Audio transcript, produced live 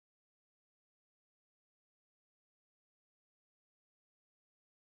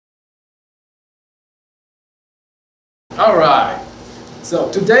All right.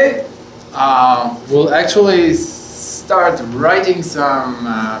 So today we'll actually start writing some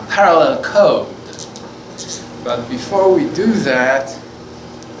parallel code. But before we do that,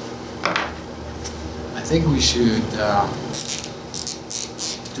 I think we should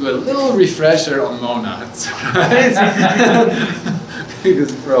do a little refresher on monads, right?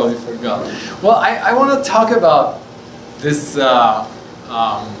 Because you probably forgot. Well, I want to talk about this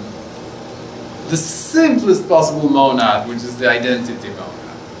the simplest possible monad, which is the identity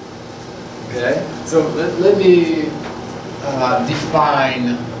monad. Okay, so let me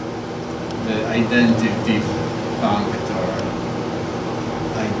define the identity functor.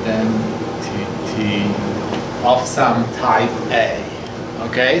 Identity of some type A.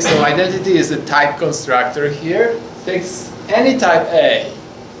 Okay, so identity is a type constructor here. It takes any type A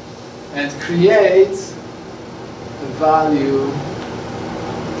and creates the value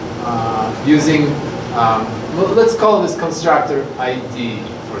using, well, let's call this constructor ID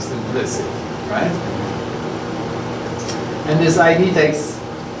for simplicity, right? And this ID takes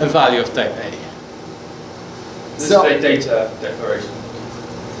a value of type A. This is a data declaration.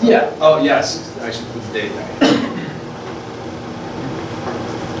 Yeah, oh yes, I should put data.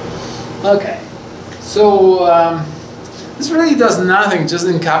 Okay, so this really does nothing, just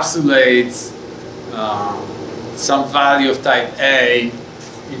encapsulates some value of type A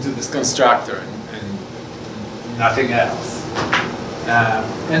into this constructor and nothing else.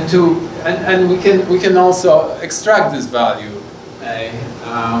 And we can also extract this value A,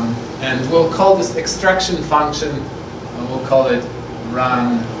 and we'll call this extraction function, and we'll call it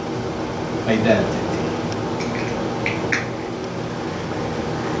run identity.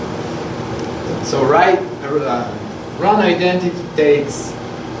 So run identity takes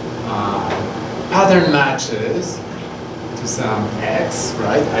pattern matches to some x,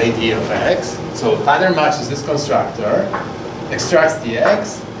 right? ID of x. So pattern matches this constructor, extracts the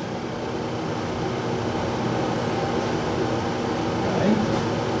x, right?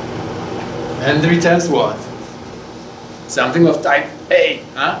 And returns what? Something of type A,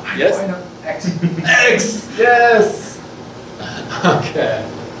 huh? Yes? Why not X? X! Yes! Okay.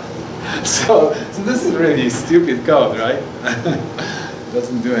 So this is really stupid code, right?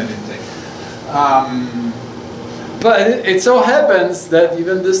 Doesn't do anything. But it so happens that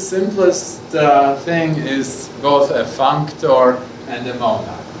even the simplest thing is both a functor and a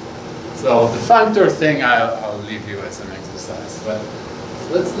monad. So the functor thing I'll leave you as an exercise. But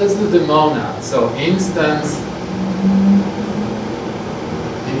let's do the monad. So instance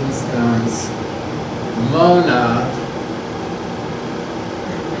monad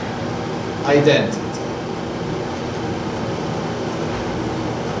identity.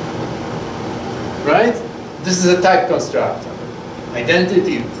 Right? This is a type constructor.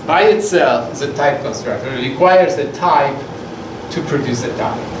 Identity by itself is a type constructor. It requires a type to produce a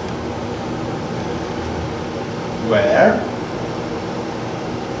type. Where?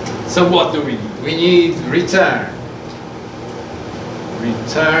 So what do we need? We need return.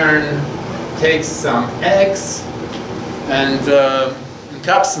 Return takes some x and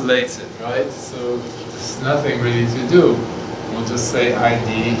encapsulates it, right? So there's nothing really to do. We'll just say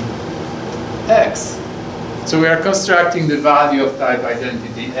ID x. So we are constructing the value of type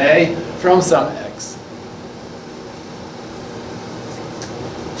identity A from some x.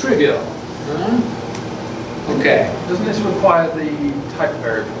 Trivial. Okay. Doesn't this require the type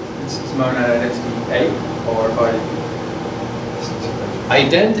variable? Instance monad identity A, or if I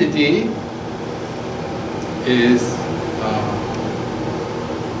identity is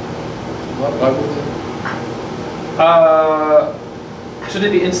what would it? Should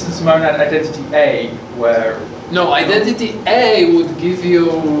it be instance monad identity A, where... No, identity A would give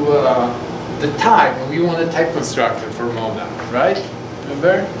you the type, and we want a type constructor for monad, right?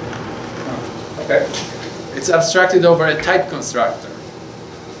 Remember? Oh, okay. It's abstracted over a type constructor.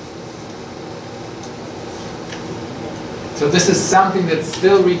 So this is something that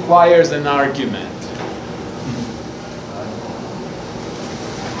still requires an argument.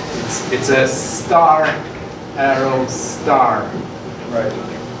 It's a star, arrow, star. Right.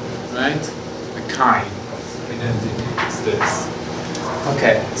 Right? A kind of identity is this.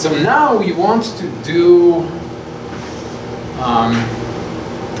 Okay, so now we want to do, I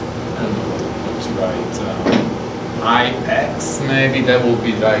don't know what to write, IX, maybe that will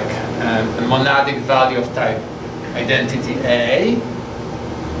be like a monadic value of type identity A,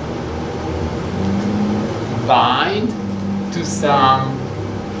 bind to some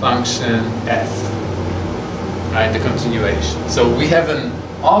function f. Right, the continuation. So we have an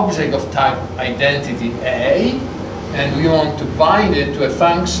object of type identity A, and we want to bind it to a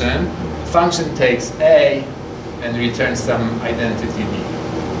function. The function takes A and return some identity B.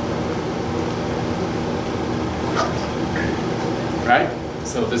 Right?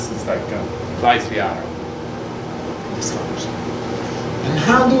 So this is like applies the arrow in this function. And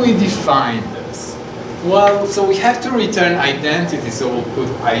how do we define this? Well, so we have to return identity, so we'll put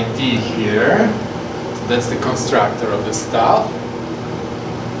ID here. So that's the constructor of the stuff.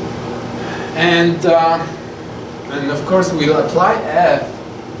 And of course we'll apply f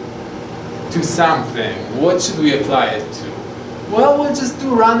to something. What should we apply it to? Well, we'll just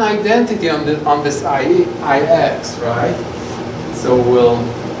do run identity on this ix, right? So we'll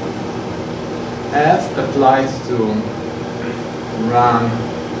f applies to run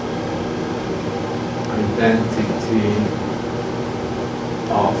identity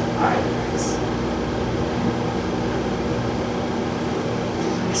of ix.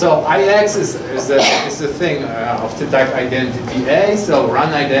 So ix is a thing of the type identity A. So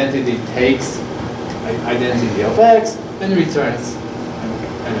run identity takes identity of x and returns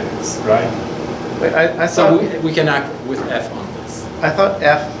an x, right? Wait, I So thought we can act with f on this. I thought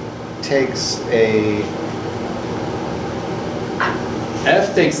f takes a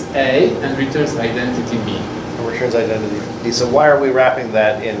F takes A and returns identity B. returns identity B. So why are we wrapping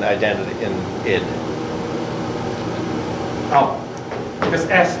that in identity in id? Oh, Because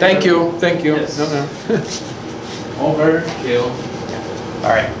F. thank you. Yes. No. Overkill. All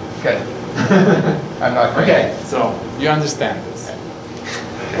right, good. I'm not great. Okay, so you understand this.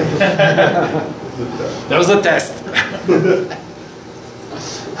 That was a test.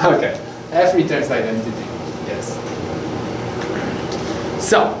 Okay, F returns identity. Yes.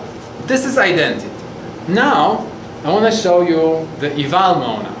 So, this is identity. Now, I want to show you the eval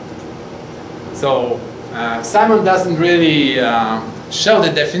monad. So, Simon doesn't really show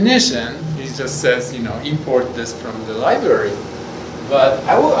the definition. He just says, you know, import this from the library. But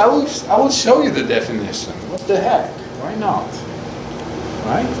I will show you the definition. What the heck? Why not?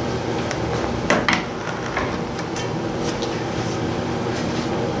 Right?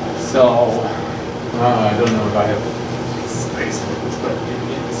 So, I don't know if I have space for this, but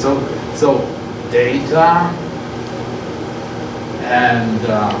so data and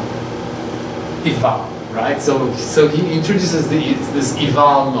eval, right? So he introduces this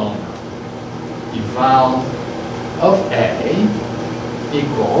eval monad. Eval of A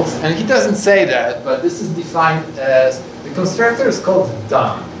equals, and he doesn't say that, but this is defined as, the constructor is called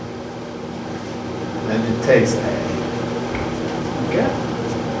done, and it takes A. Okay?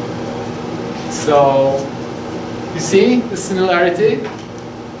 So, you see the similarity?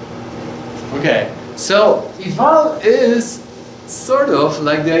 Okay, so eval is sort of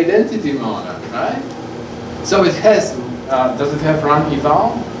like the identity monad, right? So it has, does it have run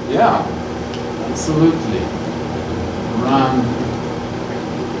eval? Yeah, absolutely. Run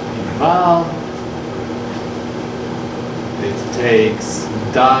eval. It takes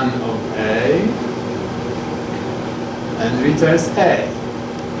done of A and returns A,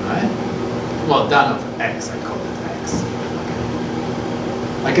 right? Well, done of X, I call it X. Okay.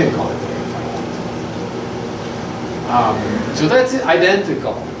 I can call it A if I want. So that's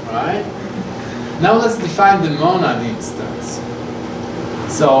identical, right? Now let's define the monad instance.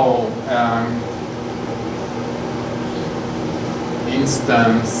 So,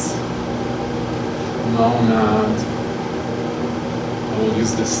 instance monad, I will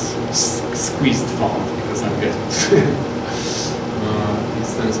use this squeezed font because I'm getting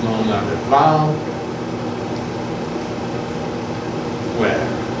instance monad eval, where?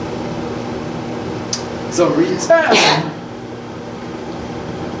 So return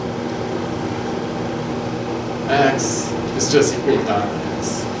x is just equal to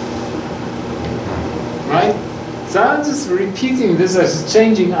x, right? So I'm just repeating this as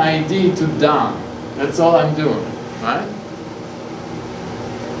changing ID to done. That's all I'm doing, right?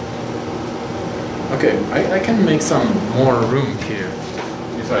 Okay, I can make some more room here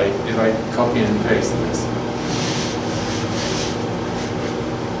if I copy and paste this.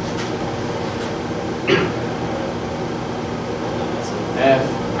 So F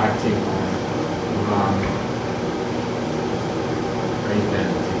acting on run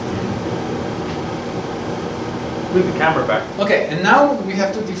identity. Move the camera back. Okay, and now we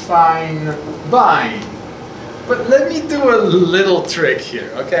have to define bind. But let me do a little trick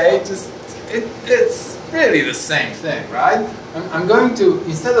here, okay? It's really the same thing, right? I'm going to,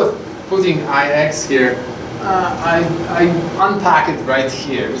 instead of putting ix here, I unpack it right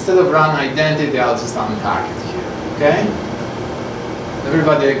here. Instead of run identity, I'll just unpack it here, okay?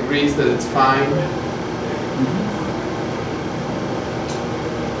 Everybody agrees that it's fine?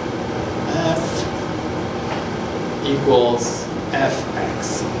 F equals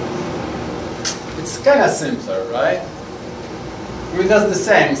fx. It's kind of simpler, right? It does the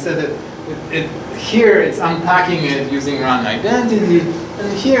same. Instead of here it's unpacking it using run identity,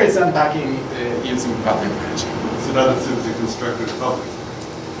 and here it's unpacking it using pattern matching. So now that's simply constructed public.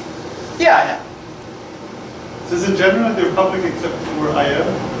 Yeah. So is it general they're public except for IO?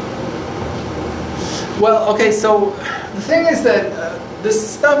 Well, okay, so the thing is that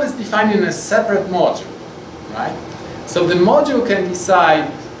this stuff is defined in a separate module, right? So the module can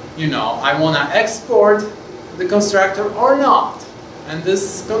decide, you know, I want to export the constructor or not. And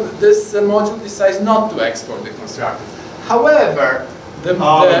this module decides not to export the constructor. However,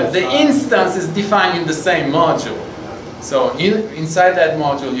 the instance is defined in the same module. So inside that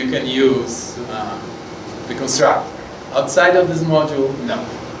module, you can use the constructor. Outside of this module, no.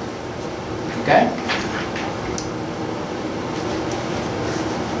 Okay?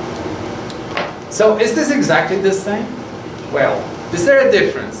 So is this exactly the same? Well, is there a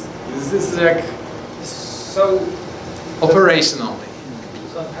difference? Is this like So operationally?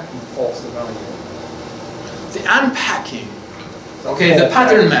 it's unpacking false the value. The unpacking. Okay, the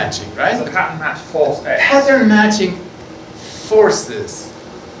pattern matching, right? So pattern match false X. Pattern matching forces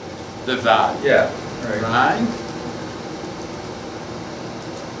the value. Yeah. Right?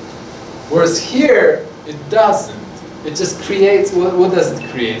 Whereas here, it doesn't. It just creates, what does it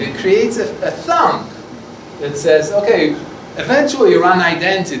create? It creates a thunk that says, okay, eventually run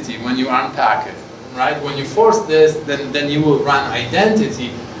identity when you unpack it, right? When you force this, then you will run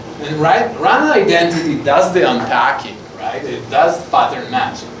identity. And run identity does the unpacking, right? It does pattern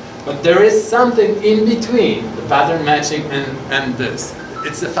matching. But there is something in between the pattern matching and this.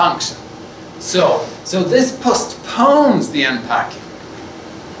 It's a function. So this postpones the unpacking.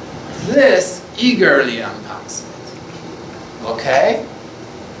 This eagerly unpacks it. Okay?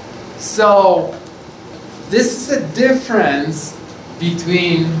 So this is a difference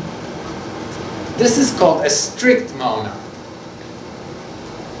between, this is called a strict monad.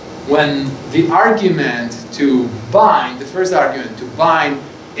 When the argument to bind, the first argument to bind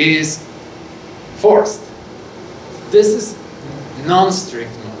is forced. This is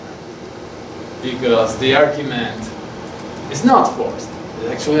non-strict monad because the argument is not forced. It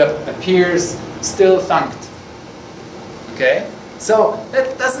actually appears still thunked. Okay? So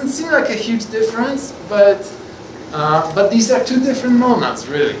that doesn't seem like a huge difference, but these are two different monads,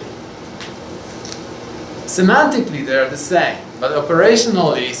 really. Semantically, they're the same, but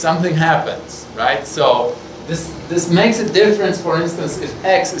operationally, something happens, right? So this makes a difference, for instance, if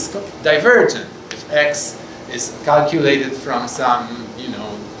X is divergent, if X is calculated from some, you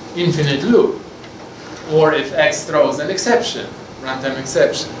know, infinite loop, or if X throws an exception, runtime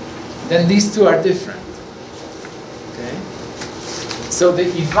exception, then these two are different. Okay? So the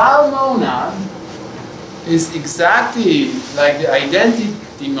eval monad is exactly like the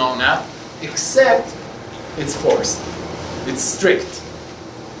identity monad, except it's forced. It's strict.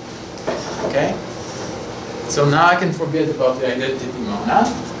 Okay? So now I can forget about the identity monad.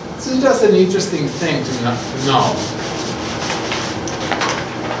 This is just an interesting thing to know.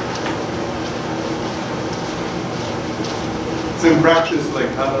 So in practice, like,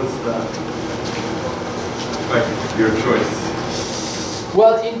 how does that affect your choice?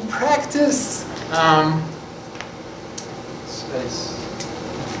 Well, in practice,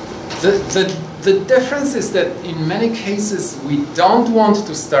 the difference is that in many cases we don't want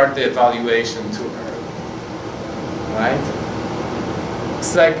to start the evaluation too early, right?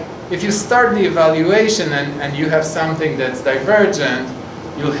 It's like if you start the evaluation and you have something that's divergent,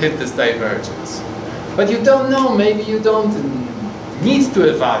 you'll hit this divergence. But you don't know, maybe you don't need to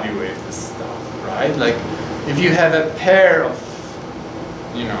evaluate this stuff, right? Like if you have a pair of,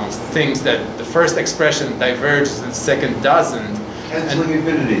 you know, things that the first expression diverges and the second doesn't. Canceling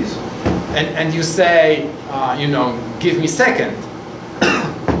infinities. And you say, you know, give me second.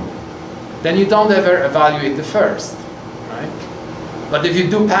 Then you don't ever evaluate the first, right? But if you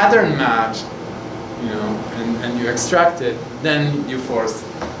do pattern match, you know, and you extract it, then you force it.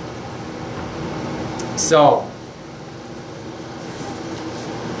 So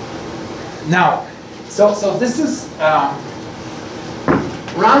now, so this is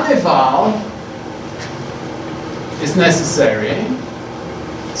run eval is necessary.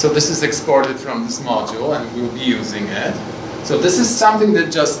 So this is exported from this module, and we'll be using it. So this is something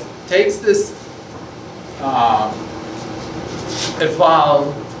that just takes this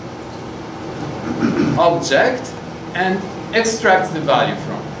eval object and extracts the value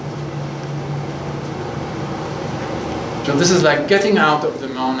from it. So this is like getting out of the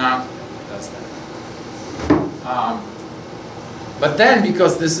monad, does that. But then,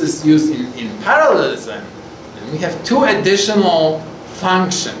 because this is used in parallelism, and we have two additional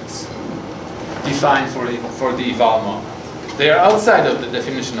functions. defined for the eval monad. They are outside of the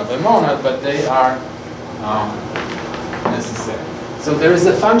definition of a monad, but they are necessary. So there is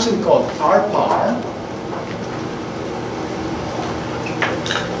a function called rpar,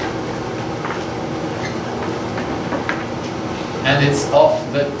 and it's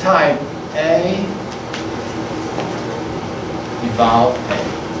of the type A eval A.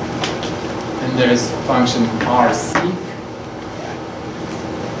 And there's function rseek,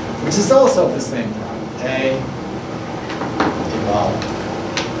 which is also of the same type, A eval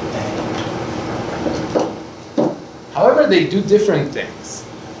A. However, they do different things.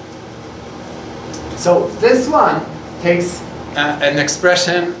 So this one takes an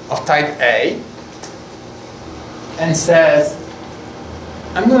expression of type A and says,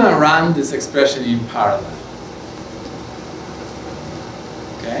 I'm going to run this expression in parallel.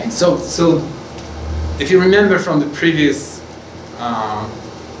 Okay, so if you remember from the previous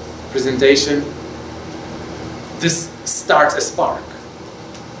presentation, this starts a spark.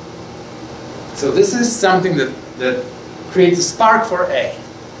 So this is something that creates a spark for A.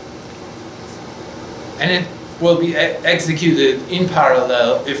 And it will be executed in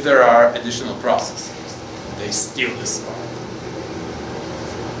parallel if there are additional processes. They steal the spark.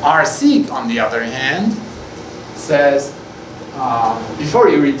 rseek, on the other hand, says, before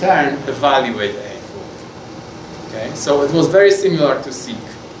you return, evaluate A fully. Okay, so it was very similar to seek.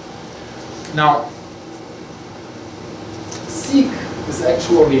 Now, seek is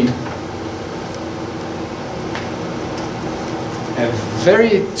actually a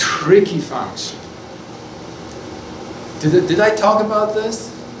very tricky function. Did I talk about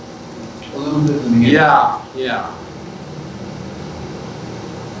this? A little bit in the beginning. Yeah.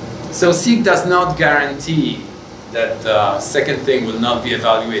 So seek does not guarantee that the second thing will not be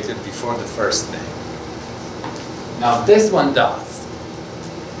evaluated before the first thing. Now this one does.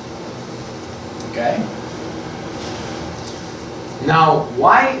 Okay? Now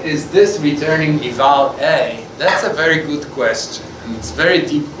why is this returning eval A? That's a very good question, and it's a very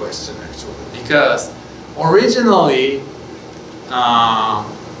deep question actually, because originally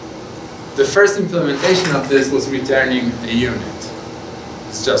the first implementation of this was returning a unit.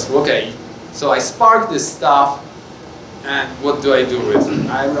 It's just, okay, so I spark this stuff, and what do I do with it?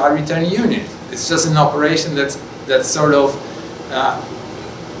 I return a unit. It's just an operation that sort of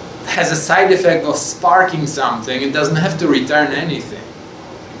has a side effect of sparking something. It doesn't have to return anything,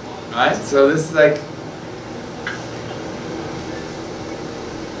 right? So this is like,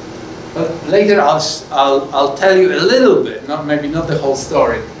 but later I'll tell you a little bit, maybe not the whole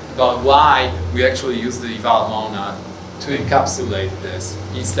story, about why we actually use the eval monad to encapsulate this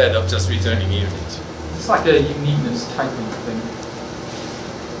instead of just returning a unit. It's like a uniqueness typing thing.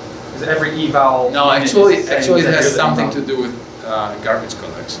 Because every eval. No, actually it has something to do with garbage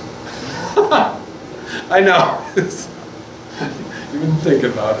collection. I know. You wouldn't think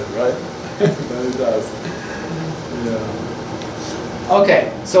about it, right? But it does. Yeah.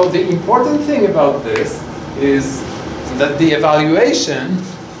 Okay, so the important thing about this is that the evaluation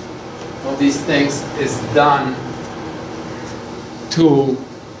of these things is done to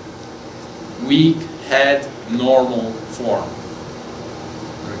weak head normal form.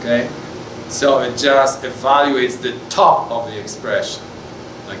 Okay? So it just evaluates the top of the expression.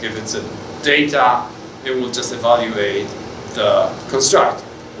 Like if it's a data, it will just evaluate the constructor.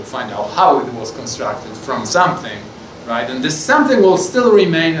 We'll find out how it was constructed from something, right? And this something will still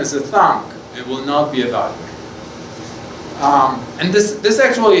remain as a thunk. It will not be evaluated. And this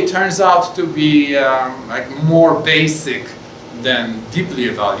actually turns out to be like more basic than deeply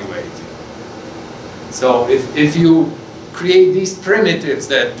evaluated. So if you create these primitives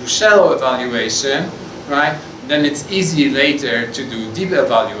that do shallow evaluation, right, then it's easy later to do deep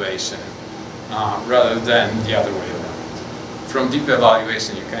evaluation rather than the other way around. From deep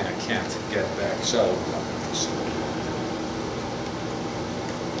evaluation, you kind of can't get back shallow evaluation.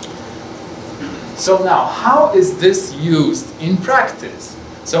 So now, how is this used in practice?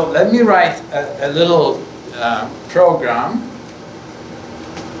 So let me write a little program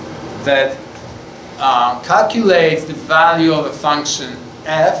that calculates the value of a function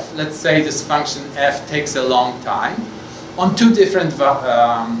f. Let's say this function f takes a long time on two different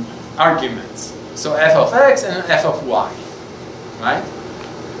arguments. So f of x and f of y, right?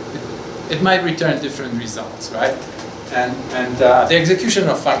 It might return different results, right? And the execution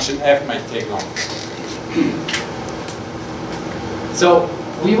of function f might take longer. So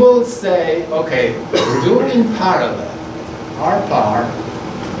we will say, okay, do in parallel rpar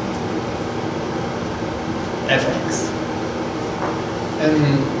fx,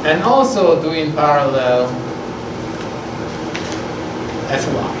 and also do in parallel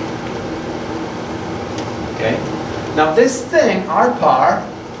fy. Okay. Now this thing, rpar,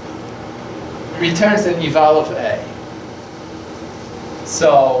 returns an eval of A.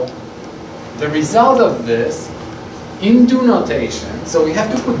 So the result of this, in do notation, so we have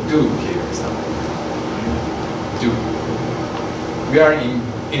to put do here somewhere. Do. We are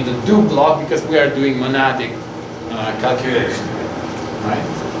in the do block because we are doing monadic calculation, right?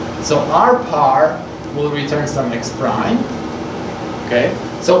 So rpar will return some x prime. Okay.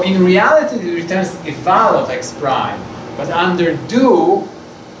 So in reality, it returns eval of x prime, but under do,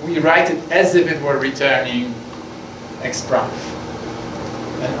 we write it as if it were returning x prime.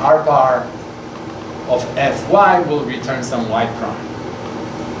 And rpar of fy will return some y prime.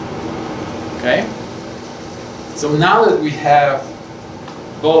 Okay? So now that we have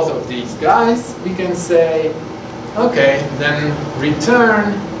both of these guys, we can say, okay, then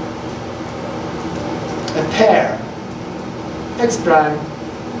return a pair, x prime,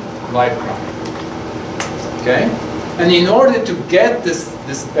 y prime. Okay? And in order to get this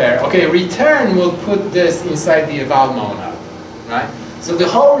pair, okay, return will put this inside the eval monad, right? So the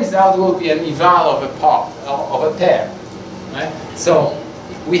whole result will be an eval of a pair, right? So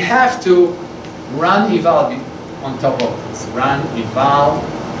we have to run eval on top of this. Run eval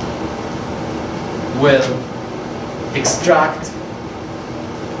will extract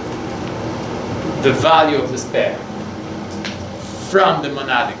the value of this pair from the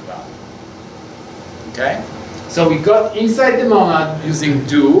monadic value. Okay? So we got inside the monad using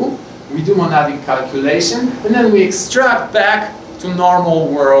do, we do monadic calculation, and then we extract back to normal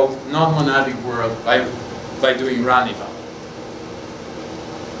world, non-monadic world by doing run eval.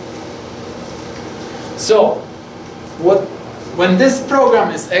 So when this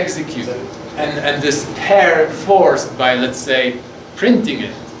program is executed and this pair forced by, let's say, printing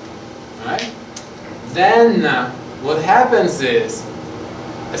it, right? Then what happens is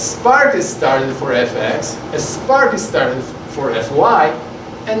a spark is started for fx, a spark is started for fy,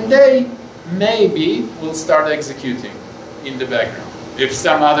 and they maybe will start executing in the background if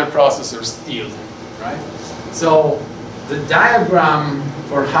some other processor steals it, right? So the diagram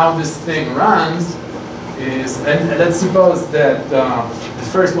for how this thing runs is, and let's suppose that the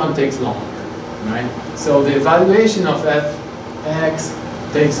first one takes longer, right? So the evaluation of fx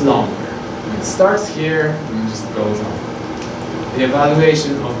takes longer. It starts here and just goes on. The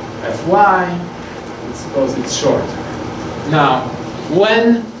evaluation of fy, let's suppose it's shorter. Now,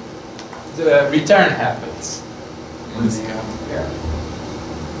 when the return happens,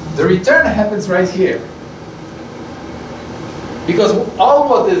 the return happens right here. Because all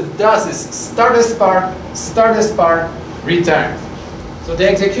what it does is start a spark, return. So the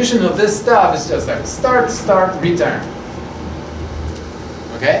execution of this stuff is just like start, return.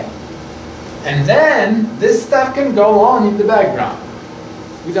 Okay? And then this stuff can go on in the background.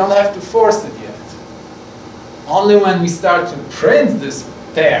 We don't have to force it yet. Only when we start to print this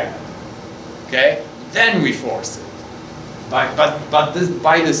pair, okay, then we force it.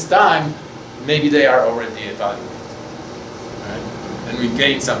 By this time, maybe they are already evaluated. Right? And we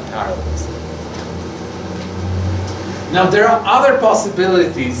gain some parallels. Now there are other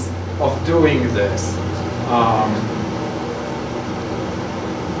possibilities of doing this.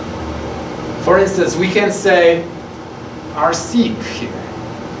 For instance, we can say rseek here.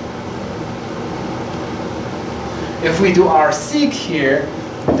 If we do rseek here,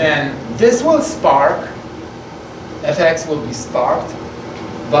 then this will spark, fx will be sparked,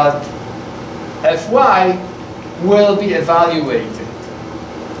 but fy will be evaluated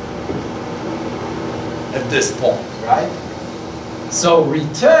at this point, right? So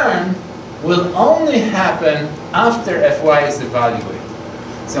return will only happen after fy is evaluated.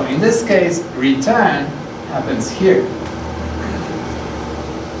 So in this case, return happens here.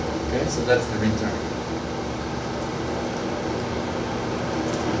 Okay, so that's the return.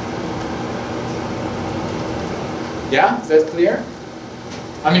 Yeah, is that clear?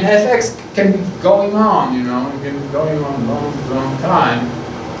 I mean, fx can be going on, you know, it can be going on a long time,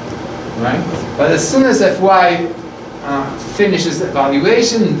 right? But as soon as fy finishes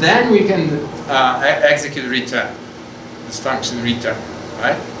evaluation, then we can execute return, this function return,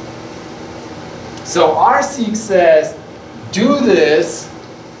 right? So rseek says, do this,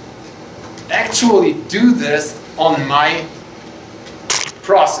 actually do this on my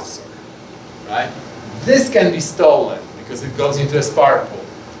processor, right? This can be stolen because it goes into a spark pool.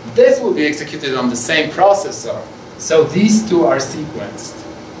 This will be executed on the same processor. So these two are sequenced.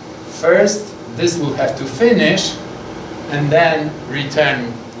 First, this will have to finish, and then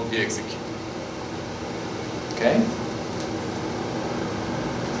return will be executed. Okay?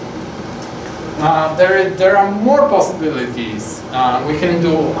 There are more possibilities. We can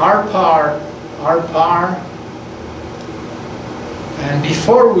do rpar And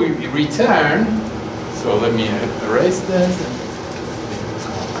before we return, so let me erase this and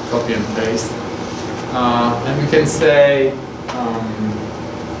copy and paste. And we can say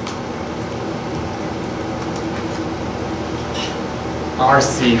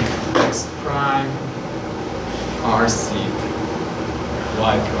rseek x prime, rseek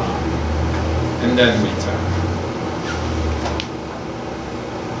y prime, and then return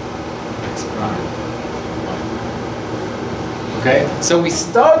x prime, y prime. Okay, so we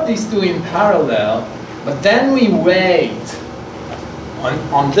start these two in parallel, but then we wait.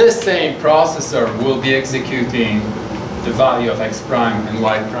 On this same processor, we'll be executing the value of x prime and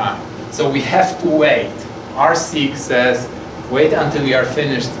y prime. So we have to wait. rseek says, wait until we are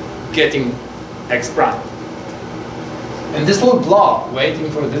finished getting x prime. And this will block, waiting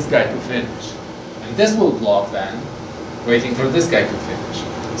for this guy to finish. And this will block then, waiting for this guy to finish.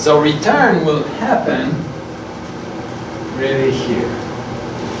 So return will happen really here.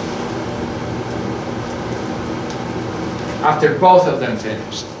 After both of them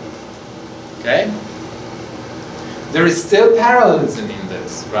finished. Okay? There is still parallelism in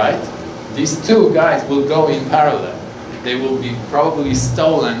this, right? These two guys will go in parallel. They will be probably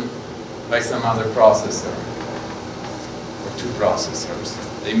stolen by some other processor. Or two processors.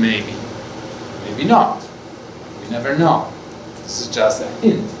 They may be. Maybe not. We never know. This is just a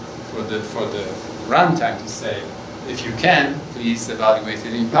hint for the runtime to say, if you can, please evaluate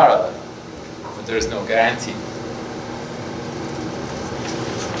it in parallel. But there is no guarantee.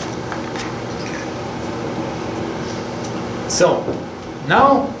 So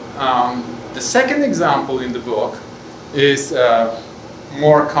now the second example in the book is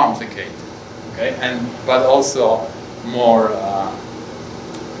more complicated, okay, but also more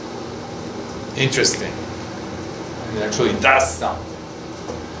interesting, and it actually does something.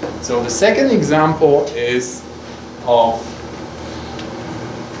 So the second example is of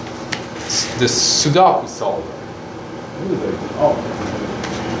the Sudoku solver. Oh.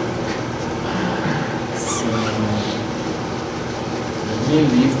 Let me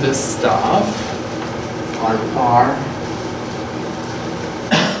leave this stuff. R.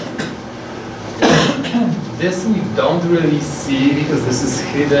 This we don't really see because this is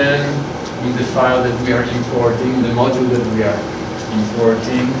hidden in the file that we are importing, the module that we are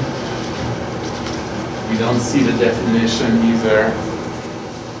importing. We don't see the definition either.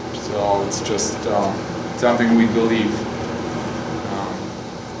 So it's just something we believe.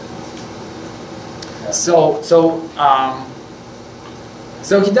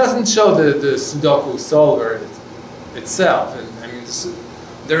 So he doesn't show the Sudoku solver itself. I mean,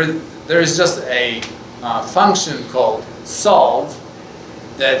 there is just a function called solve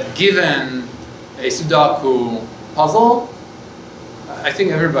that, given a Sudoku puzzle, I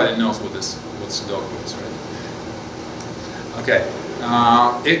think everybody knows what Sudoku is, right? Okay,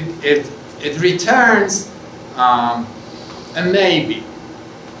 it returns a maybe.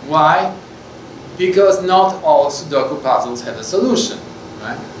 Why? Because not all Sudoku puzzles have a solution.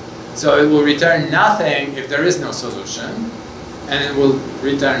 Right? So it will return nothing if there is no solution, and it will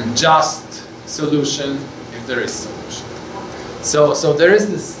return just solution if there is solution. So there is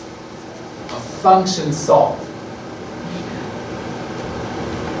this function solve,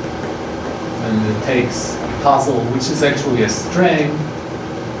 and it takes a puzzle which is actually a string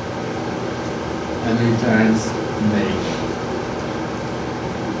and returns maybe.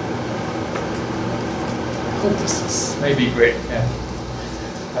 I hope this is maybe great. Yeah.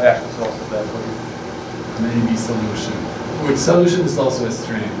 I have to solve for that for you. Maybe solution. Which solution is also a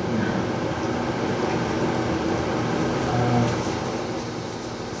string. Yeah.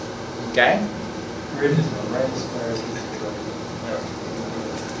 Okay. Right square.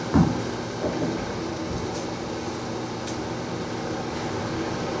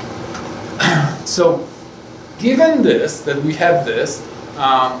 So, given this, that we have this,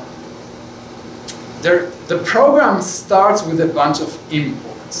 the program starts with a bunch of imports.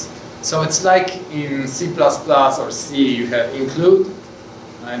 So it's like in C++ or C, you have include,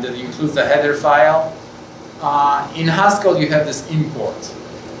 and that includes the header file. In Haskell, you have this import.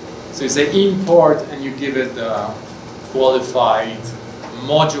 So you say import, and you give it a qualified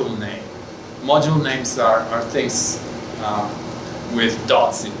module name. Module names are things with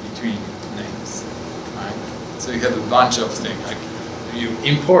dots in between names. Right? So you have a bunch of things. Like you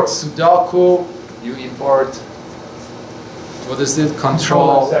import Sudoku, you import, what is it?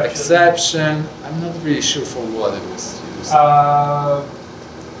 Control exception. I'm not really sure for what it was used. Yeah,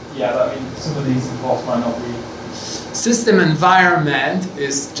 I mean, some of these imports might not be. System environment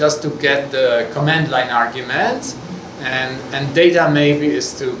is just to get the command line argument, and data maybe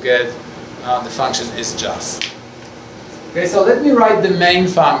is to get the function is just. Okay, so let me write the main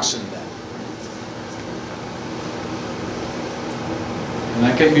function then. And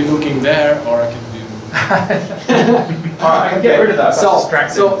I can be looking there, or I can be... Alright, I can get rid of that. That's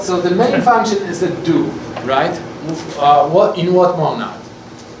distracting. So the main function is a do, right? In what monad?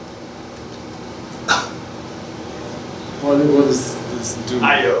 What is this do?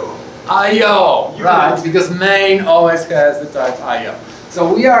 IO. IO, right? Because main always has the type IO.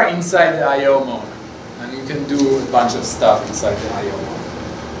 So we are inside the IO monad, and we can do a bunch of stuff inside the IO monad.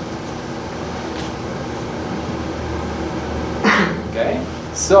 Okay,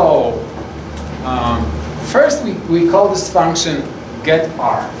 so first we call this function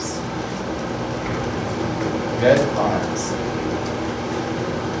getArgs. GetArgs.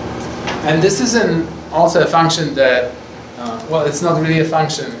 And this is also a function that, well, it's not really a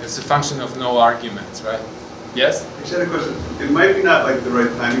function, it's a function of no arguments, right? Yes? Actually, I had a question. It might be not like the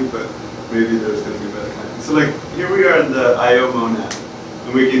right timing, but maybe there's going to be better timing. So like, here we are in the IO monad,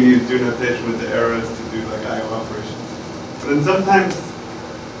 and we can use do notation with the arrows to do like IO operations. But then sometimes,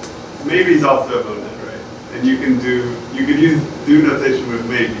 maybe it's also a monad, right? And you could use do notation with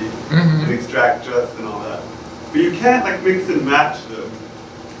maybe, and extract just and all that. But you can't like mix and match them.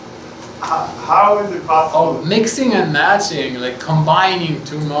 How is it possible? Oh, mixing and matching, like combining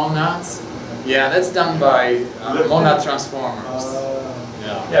two monads. Yeah, that's done by monad transformers.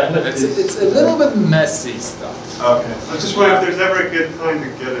 Yeah, it's a little bit messy stuff. Okay, so I just wonder if there's ever a good time to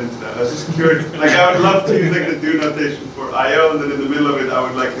get into that. I was just curious. Like, I would love to use like the do notation for IO, and then in the middle of it, I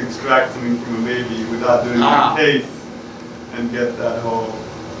would like to extract something from a maybe without doing a case and get that whole.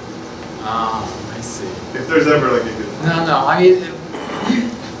 I see. If there's ever like a good time. No, I mean,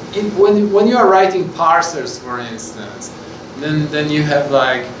 when you are writing parsers, for instance, then you have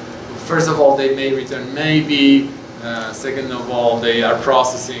like, first of all, they may return maybe. Second of all, they are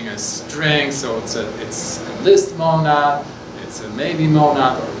processing a string, so it's a list monad, it's a maybe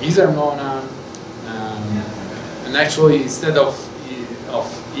monad or either monad, and actually instead of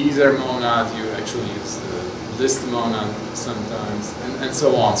either monad, you actually use the list monad sometimes, and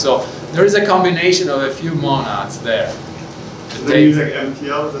so on. So there is a combination of a few monads there. So they use like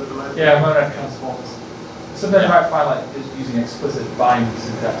MTL, is that the line? Yeah, monad transformers. Something about find like just using explicit bind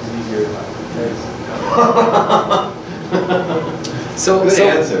syntax is easier in that case. Good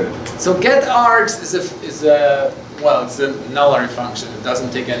answer. So getArgs is a well, it's a nullary function. It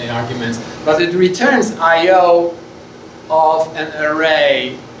doesn't take any arguments, but it returns IO of an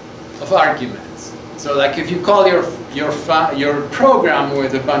array of arguments. So like if you call your program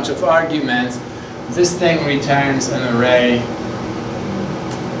with a bunch of arguments, this thing returns an array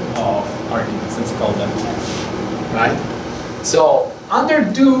of arguments. Let's call them f, right? So under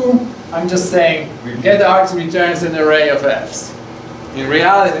do, I'm just saying getArgs returns an array of f's. In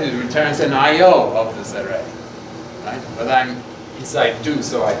reality, it returns an IO of this array, right? But I'm inside do,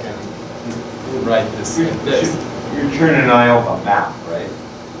 so I can write this. You return an IO of a map, right?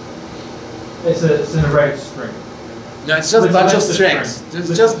 It's an array of string. No, it's just a bunch of strings.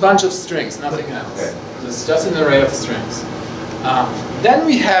 It's just a bunch of strings, nothing else. Okay. It's just an array of strings. Then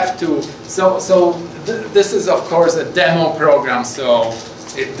we have to, this is of course a demo program, so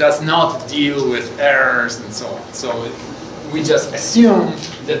it does not deal with errors and so on. So we just assume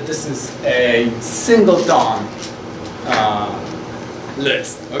that this is a singleton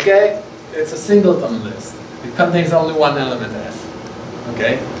list, okay? It's a singleton list. It contains only one element f,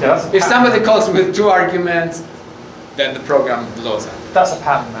 okay? Yeah, if somebody calls with two arguments, then the program blows up. That's a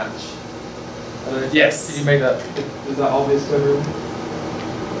pattern match. Yes. Did you make that? Is that obvious to everyone?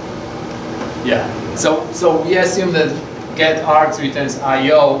 Yeah. So we assume that getArgs returns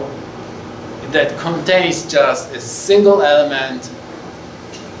IO that contains just a single element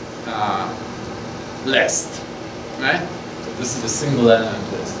list, right? So this is a single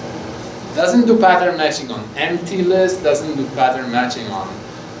element list. Doesn't do pattern matching on empty list. Doesn't do pattern matching on,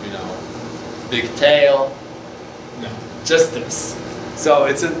 big tail. No, just this. So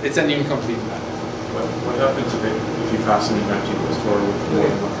it's an incomplete pattern. What happens if you pass any matching list or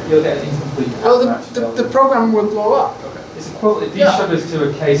You'll get an incomplete Well, match. the program will blow up. It's equivalent. These show us to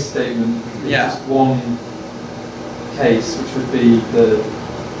a case statement. Yeah. Just one case, which would be the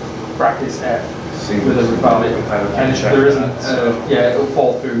brackets f with a value, and if there isn't, yeah, it'll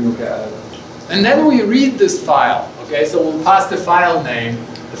fall through and you'll get a. And then we read this file. Okay, so we'll pass the file name.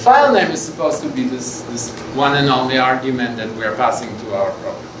 The file name is supposed to be this one and only argument that we are passing to our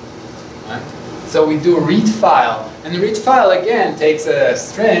program. Right? So we do read file, and the read file again takes a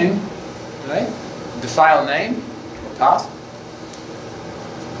string, right? The file name, path,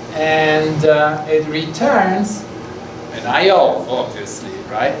 and it returns an IO, obviously,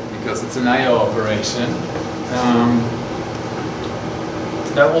 right? Because it's an IO operation.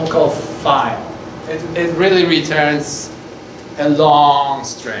 that we'll call file. It really returns a long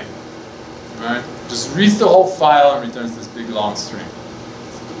string, right? Just reads the whole file and returns this big long string.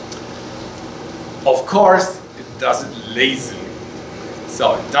 Of course, it does it lazily,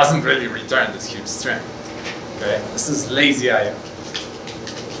 so it doesn't really return this huge string. Okay, this is lazy I/O.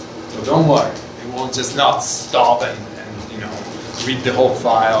 So don't worry, it won't just not stop and you know read the whole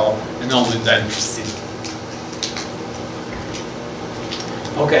file and only then proceed.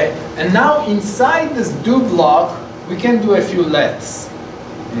 Okay, and now inside this do block, we can do a few lets.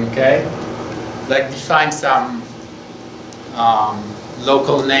 Okay, like define some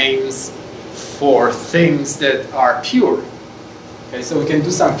local names for things that are pure. Okay, so we can do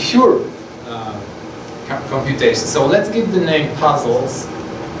some pure computation. So let's give the name puzzles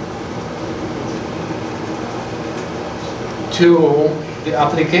to the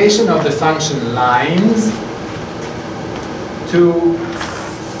application of the function lines to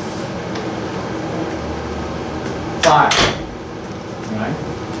file. Right?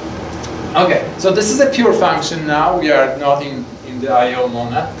 Okay, so this is a pure function now. We are not in the I/O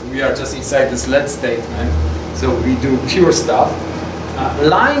monad. We are just inside this let statement. So we do pure stuff.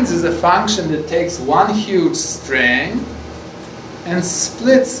 Lines is a function that takes one huge string and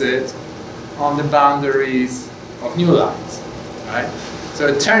splits it on the boundaries of new lines. Right? So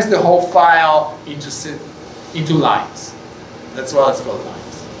it turns the whole file into lines. That's why it's called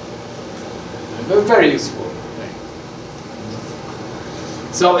lines. A very useful thing.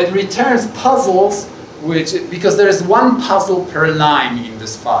 So it returns puzzles, because there is one puzzle per line in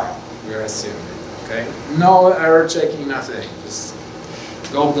this file, we're assuming. Okay? No error checking, nothing. Just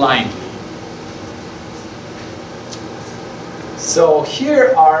go blindly. So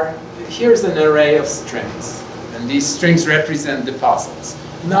here's an array of strings, and these strings represent the puzzles.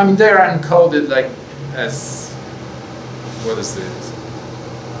 Now, I mean, they are encoded like as, what is it?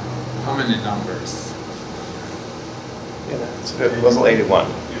 How many numbers? Yeah, it's puzzle 81.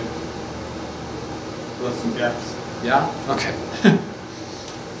 Plus some gaps. Yeah? Okay.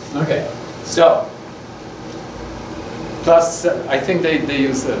 Okay. So, plus, I think they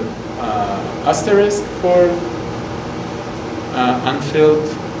use an asterisk for unfilled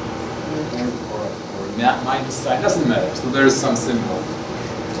or minus sign. Doesn't matter. So there's some symbol.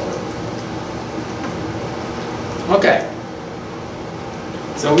 Okay.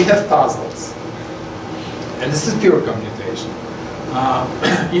 So we have puzzles. And this is pure computation.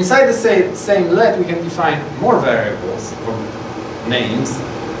 Inside the same let, we can define more variables or names.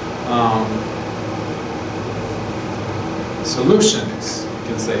 Solutions. You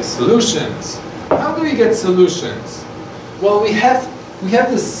can say solutions. How do we get solutions? Well, we have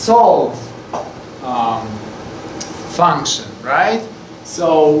the solve function, right?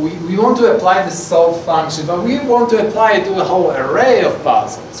 So we want to apply the solve function, but we want to apply it to a whole array of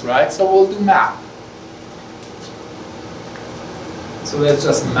puzzles, right? So we'll do map. So let's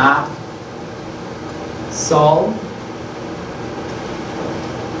just map solve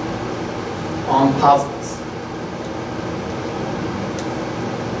on puzzles.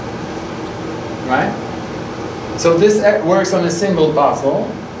 Right? So this works on a single puzzle,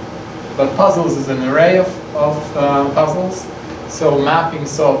 but puzzles is an array of puzzles. So mapping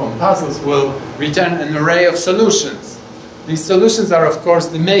solve on puzzles will return an array of solutions. These solutions are, of course,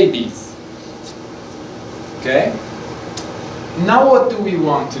 the maybes. Okay? Now what do we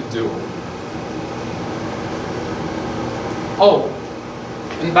want to do? Oh,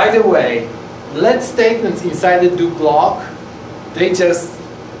 and by the way, let statements inside the do block, they just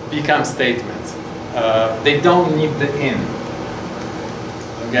become statements. They don't need the in.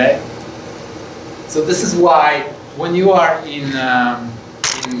 Okay? So this is why when you are in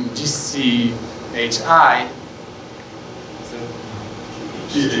GCHI,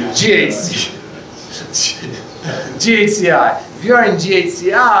 GHCI. If you are in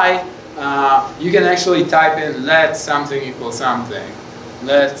GHCI, you can actually type in let something equal something,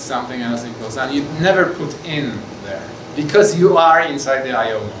 let something else equal something. You never put in there because you are inside the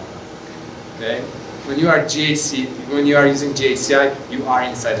I/O mode. Okay, when you are using GHCI, you are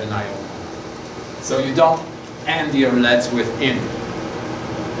inside an I/O mode. So you don't end your lets with in.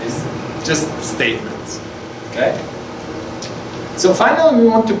 It's just statements. Okay. So finally, we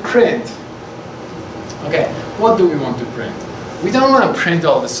want to print. Okay, what do we want to print? We don't want to print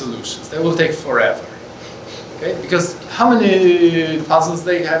all the solutions. That will take forever. Okay, because how many puzzles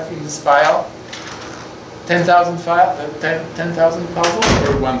they have in this file? 10,000 puzzles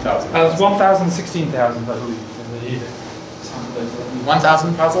or 1,000? There's 1,000, 16,000, I believe.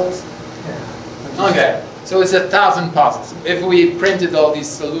 1,000 puzzles? Yeah. Okay, so it's 1,000 puzzles. If we printed all these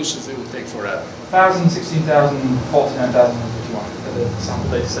solutions, it would take forever. 1,000, 16,000, 49,000, 51. at the sample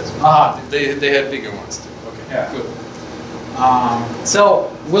data sets. They have bigger ones too. Okay, Yeah. good.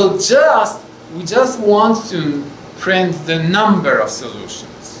 So we just want to print the number of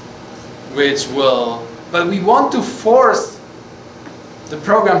solutions, which will, but we want to force the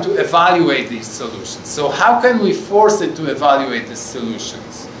program to evaluate these solutions. So how can we force it to evaluate these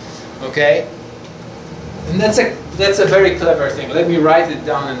solutions? Okay, and that's a very clever thing. Let me write it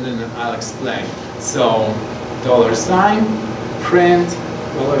down and then I'll explain. So $, print,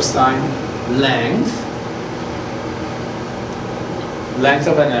 $, length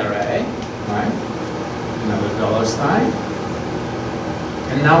of an array, right? Another $.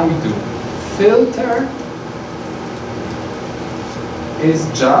 And now we do filter is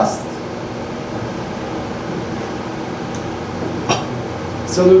just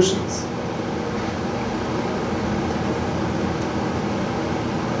solutions.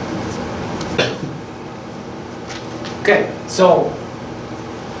 Okay, so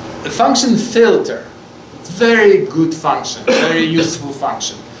the function filter, it's a very good function, very useful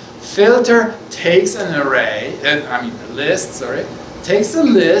function. Filter takes an array, a list, sorry, takes a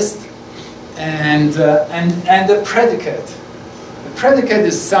list and a predicate. The predicate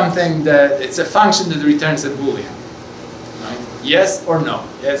is something that, it's a function that returns a Boolean, right? Yes or no,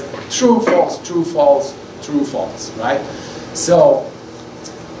 yes or true, false, true, false, true, false, right? So,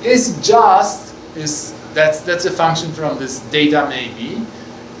 that's a function from this data maybe.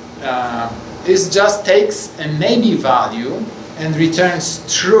 Is just takes a maybe value and returns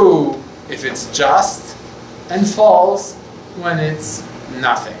true if it's just and false when it's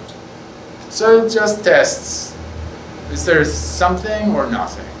nothing. So it just tests, is there something or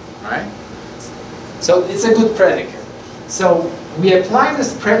nothing, right? So it's a good predicate. So we apply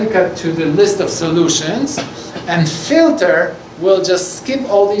this predicate to the list of solutions, and filter will just skip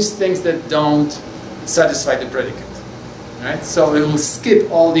all these things that don't satisfy the predicate, right? So it will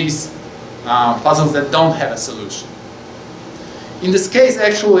skip all these puzzles that don't have a solution. In this case,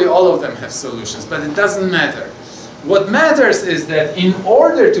 actually, all of them have solutions, but it doesn't matter. What matters is that in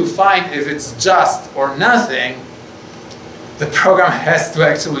order to find if it's just or nothing, the program has to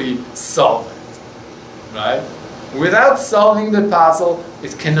actually solve it, right? Without solving the puzzle,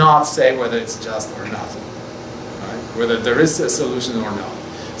 it cannot say whether it's just or nothing, right? Whether there is a solution or not.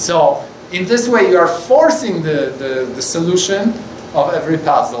 So in this way, you are forcing the solution of every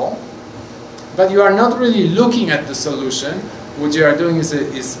puzzle, but you are not really looking at the solution. What you are doing is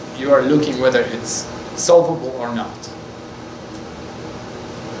you are looking whether it's solvable or not.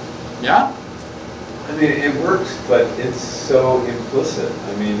 Yeah? I mean, it works, but it's so implicit.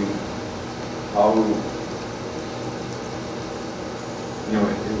 I mean, how,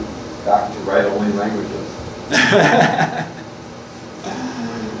 back to write-only languages.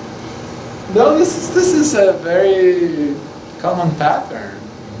 No, this is a very common pattern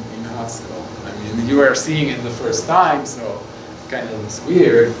in Haskell. I mean, you are seeing it the first time, so it kind of looks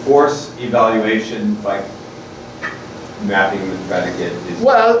weird. Force evaluation by mapping the predicate is...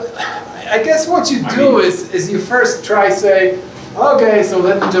 Well, I guess what you do is you first try say, okay, so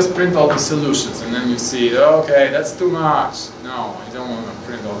let me just print all the solutions, and then you see, okay, that's too much. No, I don't want to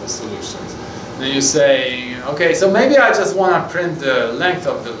print all the solutions. Then you say, okay, so maybe I just want to print the length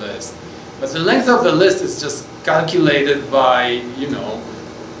of the list. But the length of the list is just calculated by,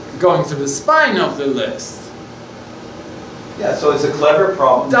 going through the spine of the list. Yeah, so it's a clever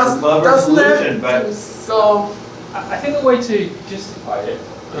problem, it's a clever solution, but... So, I think the way to justify it,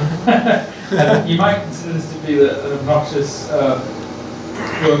 you might consider this to be an obnoxious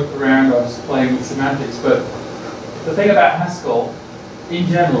workaround or just playing with semantics, but the thing about Haskell, in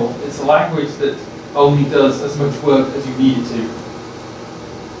general, it's a language that only does as much work as you need it to.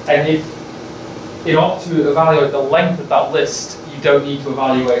 And if in order to evaluate the length of that list, you don't need to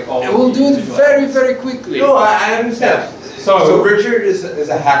evaluate all. It will do it very, very quickly. No, I understand. So Richard is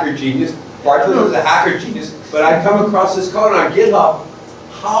a hacker genius. Bartolo is a hacker genius. But I come across this code on GitHub.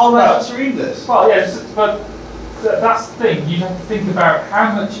 How am I supposed to read this? Well, yes, but that's the thing. You have to think about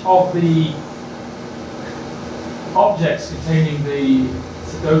how much of the objects containing the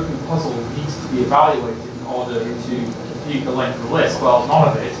Sudoku puzzle needs to be evaluated in order to compute the length of the list. Well, none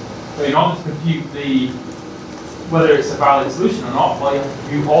of it. So in order to compute whether it's a valid solution or not, well, you have to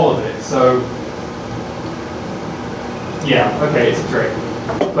compute all of it. So, yeah, okay, it's a trick.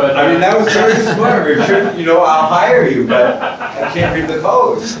 But I mean, that was very smart, Richard. I'll hire you, but I can't read the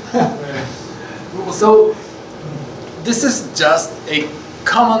code. So, this is just a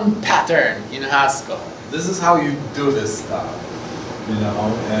common pattern in Haskell. This is how you do this stuff,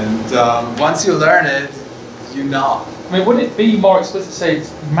 and once you learn it, I mean, would it be more explicit to say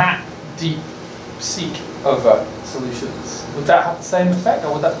it's map deep seek over solutions. Would that have the same effect,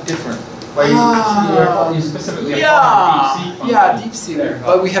 or would that be different? Where you specifically yeah, apply DeepSeek? yeah, DeepSeek,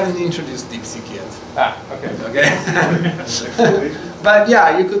 but we haven't introduced DeepSeek yet. Ah, okay. Okay. But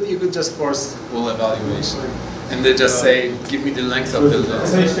yeah, you could just force full evaluation, and they just say, give me the length of the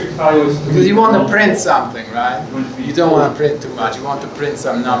list. Because you want to print something, right? You don't want to print too much. You want to print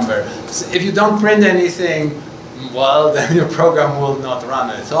some number. So if you don't print anything, well, then your program will not run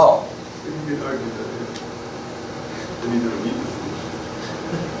at all. You could argue that, then you don't need this.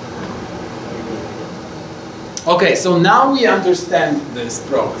 Okay, so now we understand this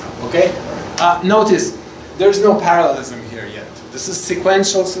program, okay? Notice, there's no parallelism here yet. This is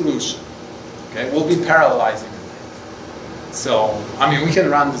sequential solution, okay? We'll be parallelizing it. So, I mean, we can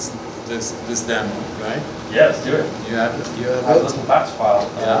run this demo, right? Yeah, let's do it. You have A little batch file.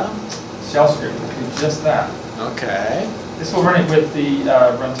 Yeah. Shell script will do just that. Okay. This will run it with the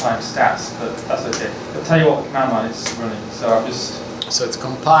runtime stats, but that's okay. I'll tell you what the command line is running. So I'm just... So it's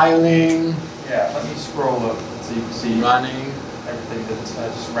compiling. Yeah, let me scroll up so you can see running everything that's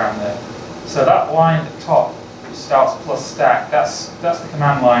just around there. So that line at the top, which starts plus stack, that's the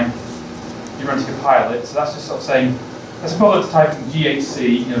command line you run to compile it. So that's just sort of saying, let's equivalent to typing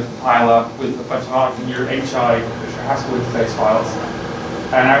GHC, compiler with a bunch of your HI, which are Haskell interface files,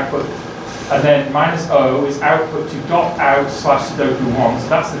 and output. And then -O is output to .out/sudoku1. So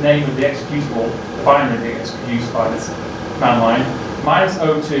that's the name of the executable, the binary being executed by this command line.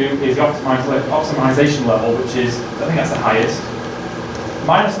 -O2 is the optimization level, which is, I think that's the highest.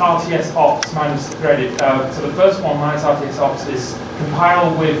 -RTS ops minus threaded. So the first one, -RTS ops, is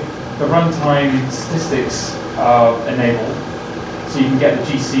compile with the runtime statistics enabled. So you can get the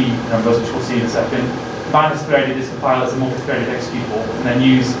GC numbers, which we'll see in a second. Minus threaded is compile as a multi-threaded executable, and then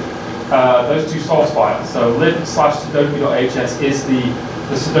use those two source files. So lib/sudoku.hs is the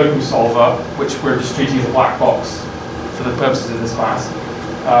Sudoku solver, which we're just treating as a black box for the purposes of this class.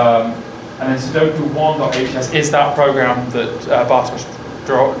 And then sudoku1.hs is that program that Bartosz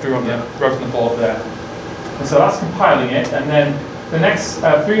wrote on the board there. And so that's compiling it, and then the next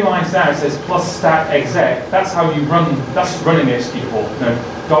 3 lines down it says plus stack exec. That's how you run, that's just running the executable.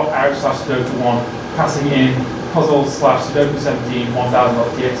 .out/sudoku1, passing in puzzles/sudoku17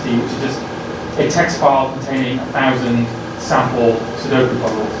 1000.txt, which is just a text file containing 1,000 sample Sudoku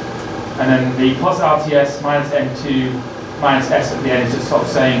puzzles. And then the plus RTS -N2 -S at the end is just sort of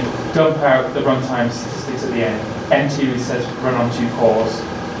saying dump out the runtime statistics at the end. N2 it says run on 2 cores.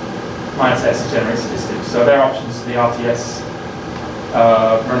 -S is generate statistics. So their options to the RTS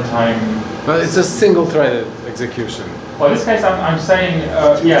runtime. But it's a single-threaded execution. Well, in this case, I'm saying,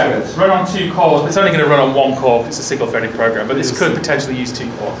 run on 2 cores. It's only going to run on 1 core because it's a single-threaded program, but this could potentially use 2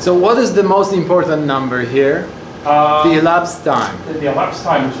 cores. So what is the most important number here? The elapsed time. The elapsed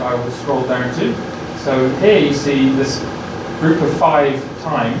time, which I will scroll down to. So here you see this group of 5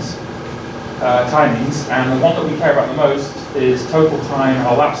 timings, and the one that we care about the most is total time and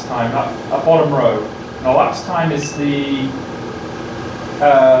elapsed time, at bottom row. And elapsed time is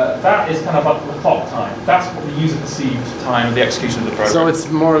that is kind of like the clock time. That's what the user perceived time of the execution of the program. So it's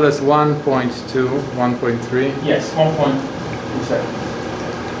more or less 1.2, 1.3? Yes, 1.3 seconds.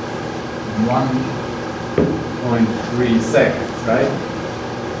 1.3 seconds, right?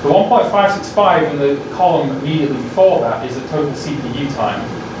 The 1.565 in the column immediately before that is the total CPU time.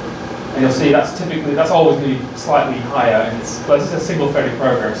 And you'll see that's always going to be slightly higher, and but this is a single-threaded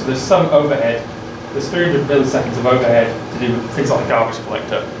program, so there's some overhead. There's 300 milliseconds of overhead to do with things like a garbage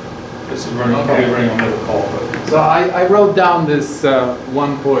collector. This is probably running on middle core. So I wrote down this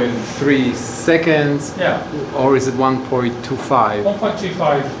 1.3 seconds. Yeah. Or is it 1.25?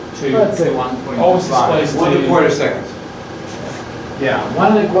 1.25 to. Let's say 1.25. Always displays 1.25 seconds. Yeah,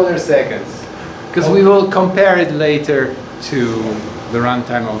 1.25 seconds. Because we will compare it later to the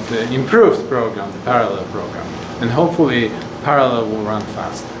runtime of the improved program, the parallel program. And hopefully parallel will run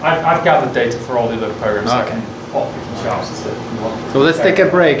fast. I've gathered data for all the other programs, so I can plot picking charts and stuff if you want. So let's take a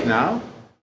break now.